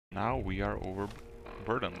Now we are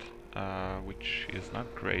overburdened, which is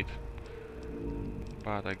not great.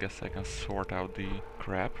 But I guess I can sort out the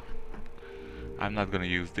crap. I'm not gonna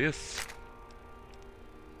use this.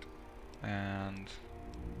 And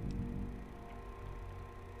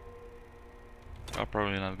I'm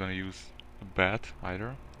probably not gonna use a bat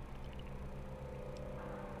either.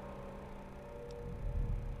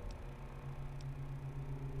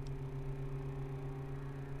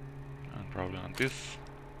 And probably not this.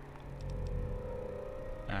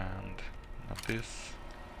 And not this.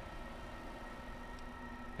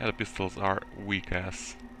 Yeah, the pistols are weak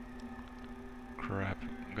ass crap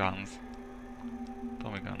guns.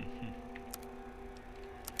 Tommy gun.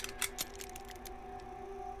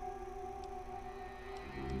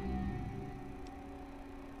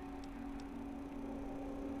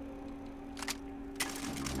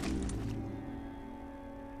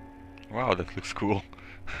 Wow, that looks cool.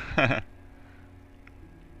 Alright.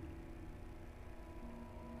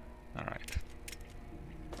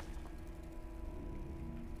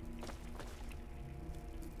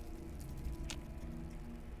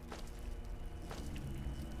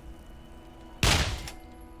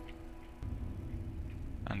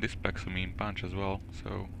 And this packs a mean punch as well,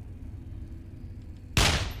 so...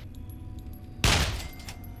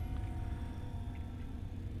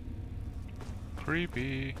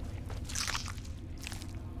 Creepy!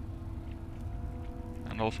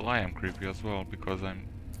 And also I am creepy as well, because I'm...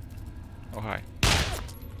 Oh, hi.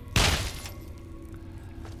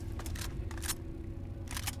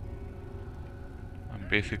 I'm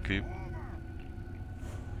basically...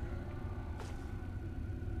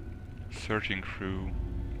 searching through...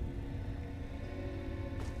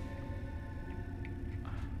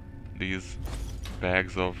 these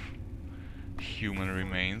bags of human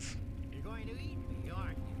remains. You're going to eat me,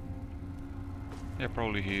 aren't you? Yeah,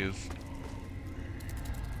 probably he is.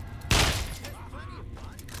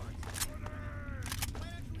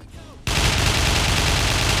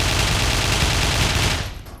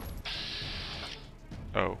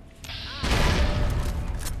 Oh.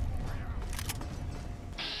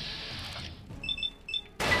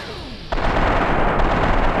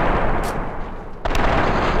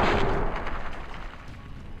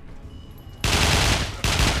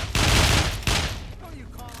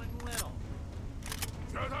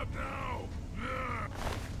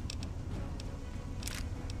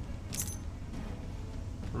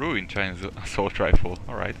 Ruined Chinese assault rifle,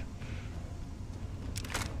 alright.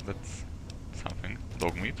 That's something.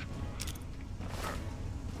 Dog meat.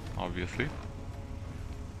 Obviously.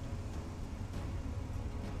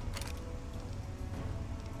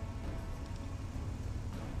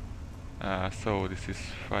 So this is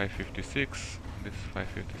 556, this is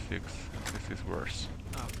 556, and this is worse.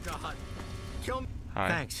 Oh God! Kill me. Hi.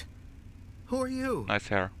 Thanks. Who are you? Nice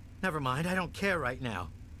hair. Never mind. I don't care right now.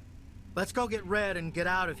 Let's go get Red and get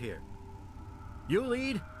out of here. You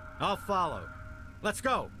lead, I'll follow. Let's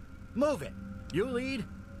go. Move it. You lead,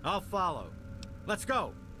 I'll follow. Let's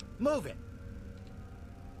go. Move it.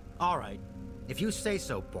 All right. If you say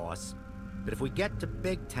so, boss. But if we get to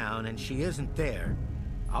Big Town and she isn't there,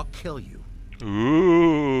 I'll kill you.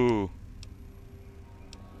 Ooh.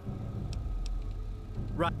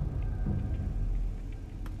 Right.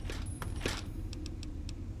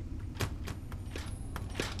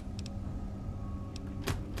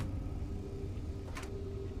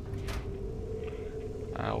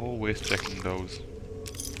 Always checking those.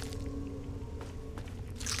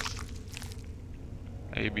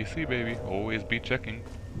 ABC baby, always be checking.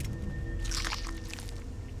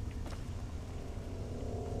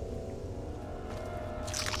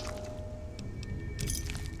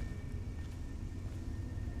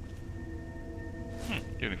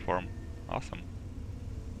 Uniform, awesome.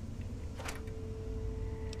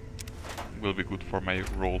 Will be good for my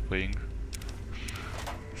role-playing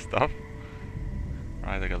stuff.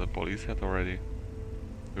 Right, I got a police hat already.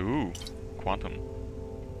 Ooh, quantum.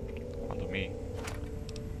 Quantum-me.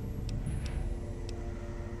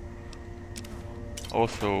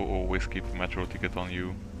 Also, always keep a metro ticket on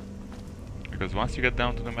you. Because once you get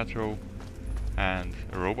down to the metro and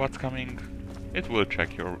a robot's coming, it will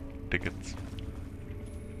check your tickets.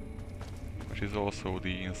 Which is also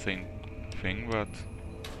the insane thing, but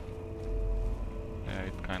yeah,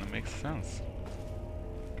 it kind of makes sense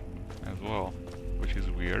as well. Which is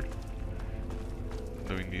weird,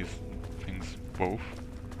 doing these things both.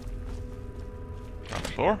 Ground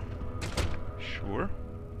floor? Sure.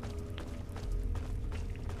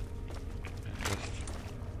 And just...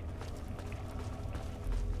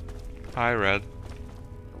 Hi, Red.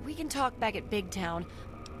 We can talk back at Big Town.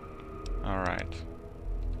 Alright.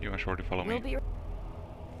 You and Shorty follow me.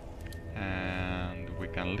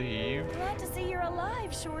 can leave. Glad to see you're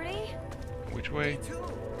alive, Shorty. Which way? Me too.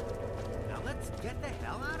 Now let's get the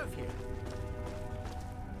hell out of here.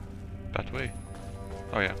 That way.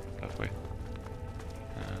 Oh yeah, that way.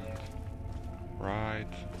 And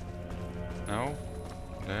right. No.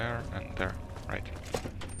 There and there. Right.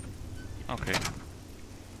 Okay.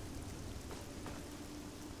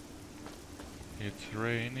 It's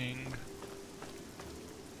raining.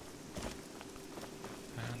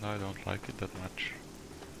 And I don't like it that much.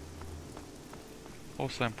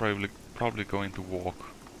 Also, I'm probably going to walk.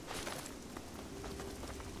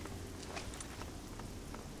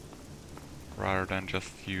 Rather than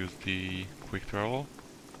just use the quick travel.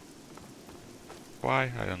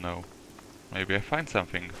 Why? I don't know. Maybe I find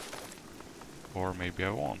something. Or maybe I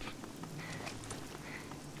won't.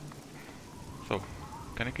 So,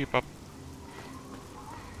 can you keep up?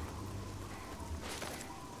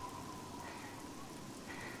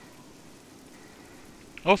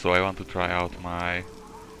 Also, I want to try out my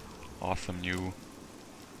awesome new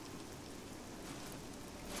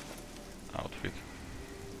outfit.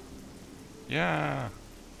 Yeah!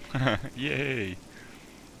 Yay!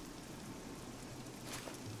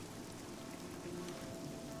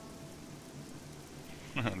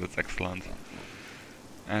 That's excellent.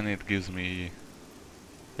 And it gives me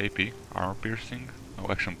AP, armor piercing, no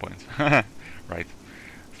action points. Right.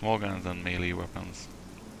 Small guns and melee weapons.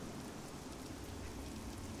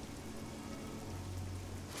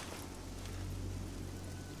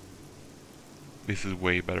 This is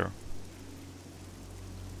way better.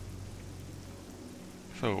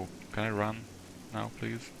 So, can I run now,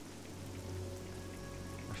 please?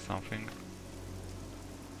 Or something?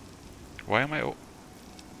 Why am I...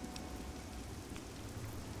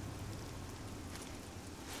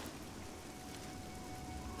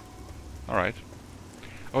 Alright.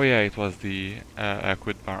 Oh yeah, it was the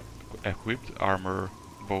equipped armor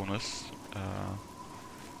bonus,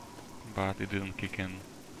 but it didn't kick in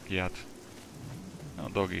yet. Oh,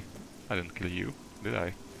 doggy, I didn't kill you, did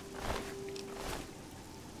I?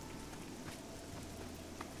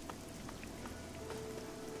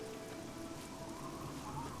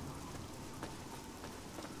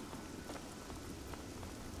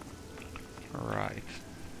 Right.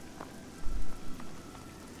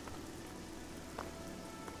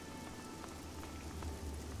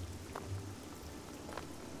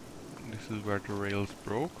 This is where the rails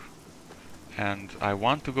broke. And I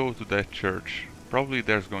want to go to that church. Probably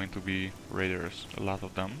there's going to be raiders, a lot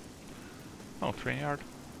of them. Oh, train yard?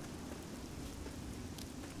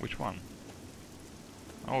 Which one?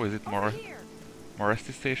 Oh, is it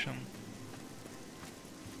Moresti Station?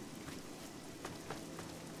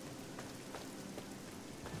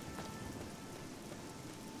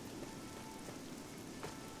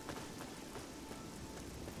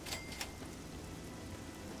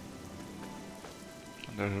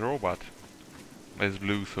 And there's a robot. It's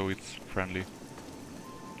blue, so it's friendly.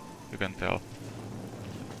 You can tell.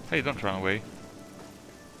 Hey, don't run away.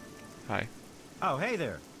 Hi. Oh, hey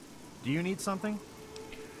there. Do you need something?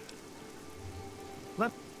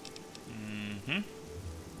 Mm-hmm.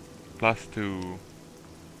 +2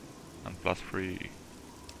 and +3.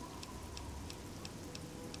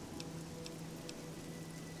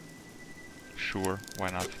 Sure,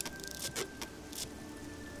 why not?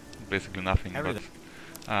 Basically nothing, Everything.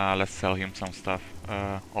 but let's sell him some stuff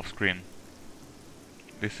off screen.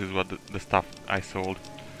 This is what the stuff I sold.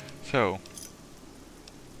 So,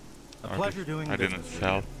 A pleasure doing I business didn't with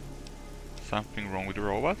sell. you. Something wrong with the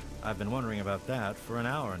robot? I've been wondering about that for an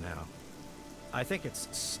hour now. I think it's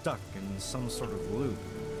stuck in some sort of loop.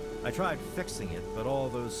 I tried fixing it, but all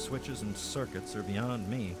those switches and circuits are beyond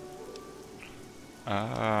me.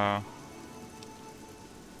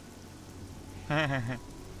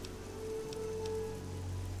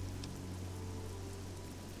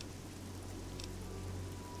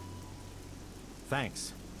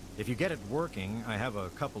 Thanks. If you get it working, I have a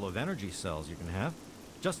couple of energy cells you can have.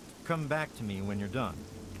 Just come back to me when you're done.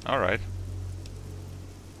 Alright.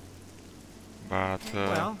 But,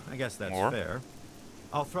 Well, I guess that's more? fair.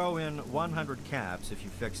 I'll throw in 100 caps if you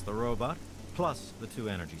fix the robot, plus the 2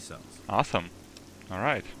 energy cells. awesome.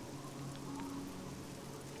 Alright.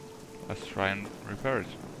 Let's try and repair it.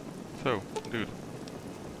 So, dude.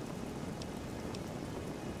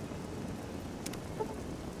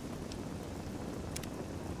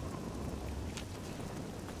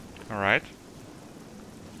 Alright.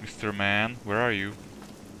 Mr. Man, where are you?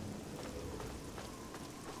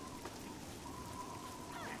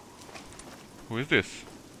 Who is this?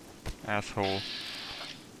 Asshole.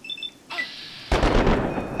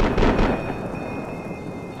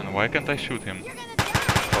 And why can't I shoot him? You're gonna die.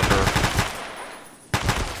 Or her?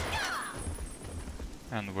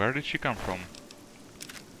 And where did she come from?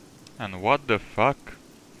 And what the fuck?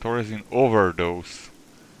 Tourism overdose.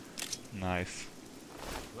 Nice.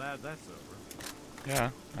 Glad that's over.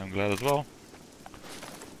 Yeah, I'm glad as well.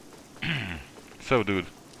 So, dude.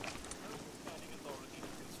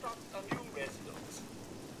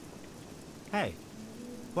 Hey,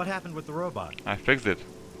 what happened with the robot? I fixed it.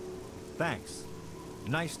 Thanks.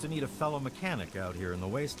 Nice to meet a fellow mechanic out here in the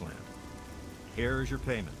wasteland. Here's your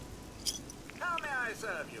payment. How may I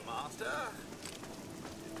serve you, master?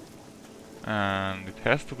 And it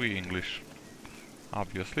has to be English.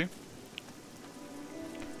 Obviously.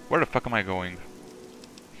 Where the fuck am I going?